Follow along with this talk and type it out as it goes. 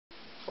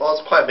Well,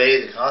 it's quite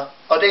amazing, huh?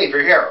 Oh, Dave,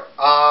 you're here.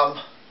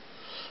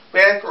 We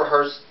had to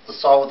rehearse the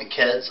song with the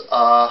kids.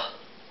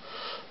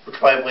 We're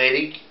trying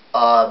waiting.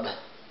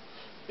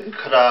 We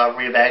could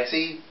read a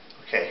magazine.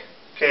 Okay.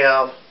 Okay.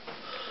 Are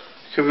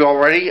we all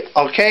ready?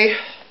 Okay.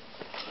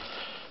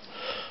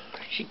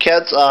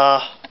 Kids.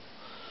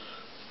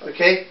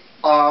 Okay.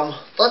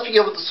 Let's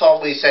begin with the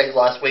song we sang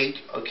last week.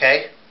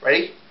 Okay.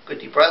 Ready? Good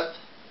deep breath.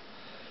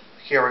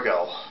 Here we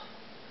go.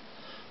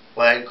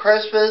 When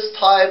Christmas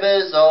time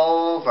is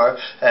over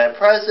and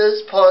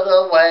presents put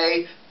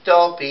away,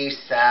 don't be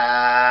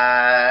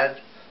sad.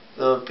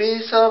 There'll be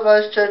so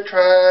much to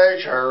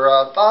treasure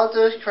about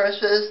this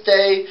Christmas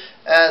day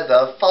and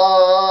the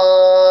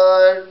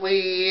fun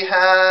we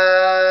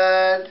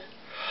had.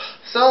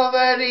 So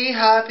many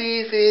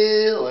happy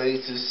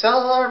feelings to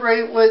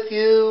celebrate with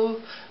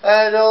you,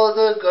 and all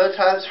the good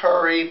times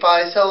hurry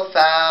by so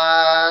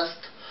fast.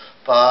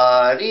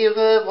 But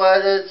even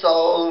when it's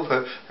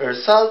over,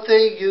 there's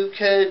something you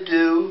can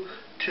do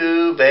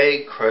to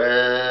make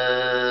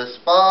Christmas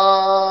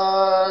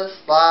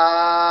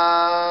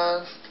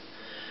last.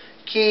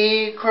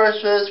 Keep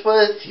Christmas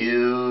with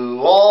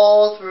you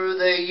all through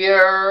the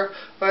year.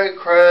 When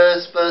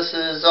Christmas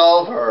is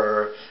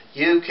over,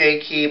 you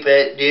can keep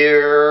it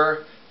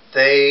near.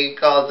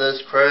 Think of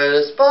this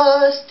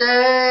Christmas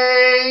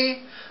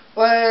day,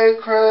 when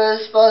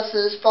Christmas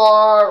is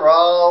far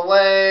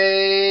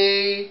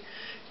away.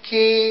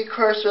 Keep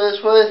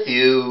Christmas with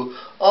you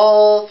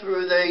all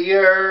through the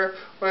year.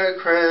 When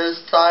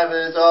Christmas time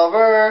is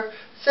over,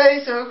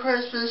 sing some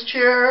Christmas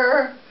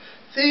cheer.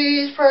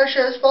 These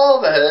precious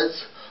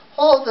moments,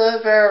 hold them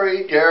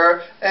very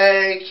dear,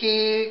 and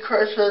keep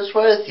Christmas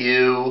with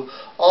you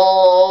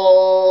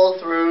all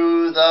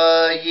through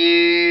the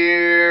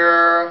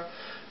year.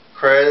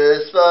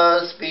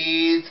 Christmas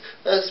means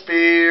the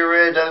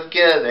spirit of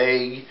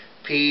giving,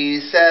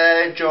 peace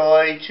and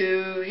joy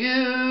to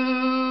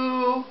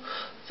you.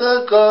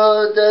 The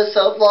goodness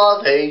of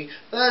loving,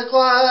 the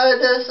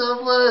gladness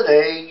of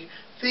living,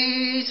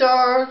 these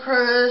are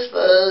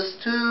Christmas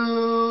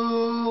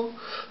too.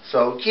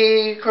 So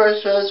keep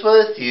Christmas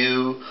with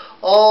you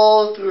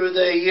all through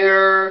the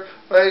year.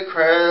 When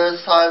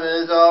Christmas time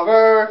is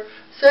over,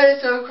 say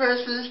some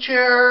Christmas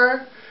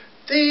cheer.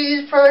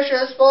 These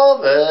precious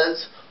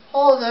moments,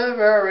 hold them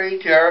very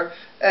dear,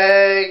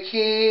 and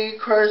keep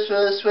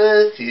Christmas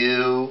with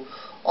you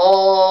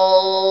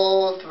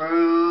all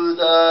through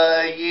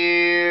the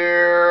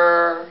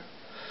year.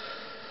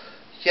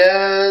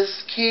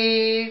 Yes,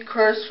 keep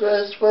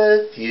Christmas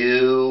with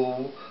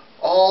you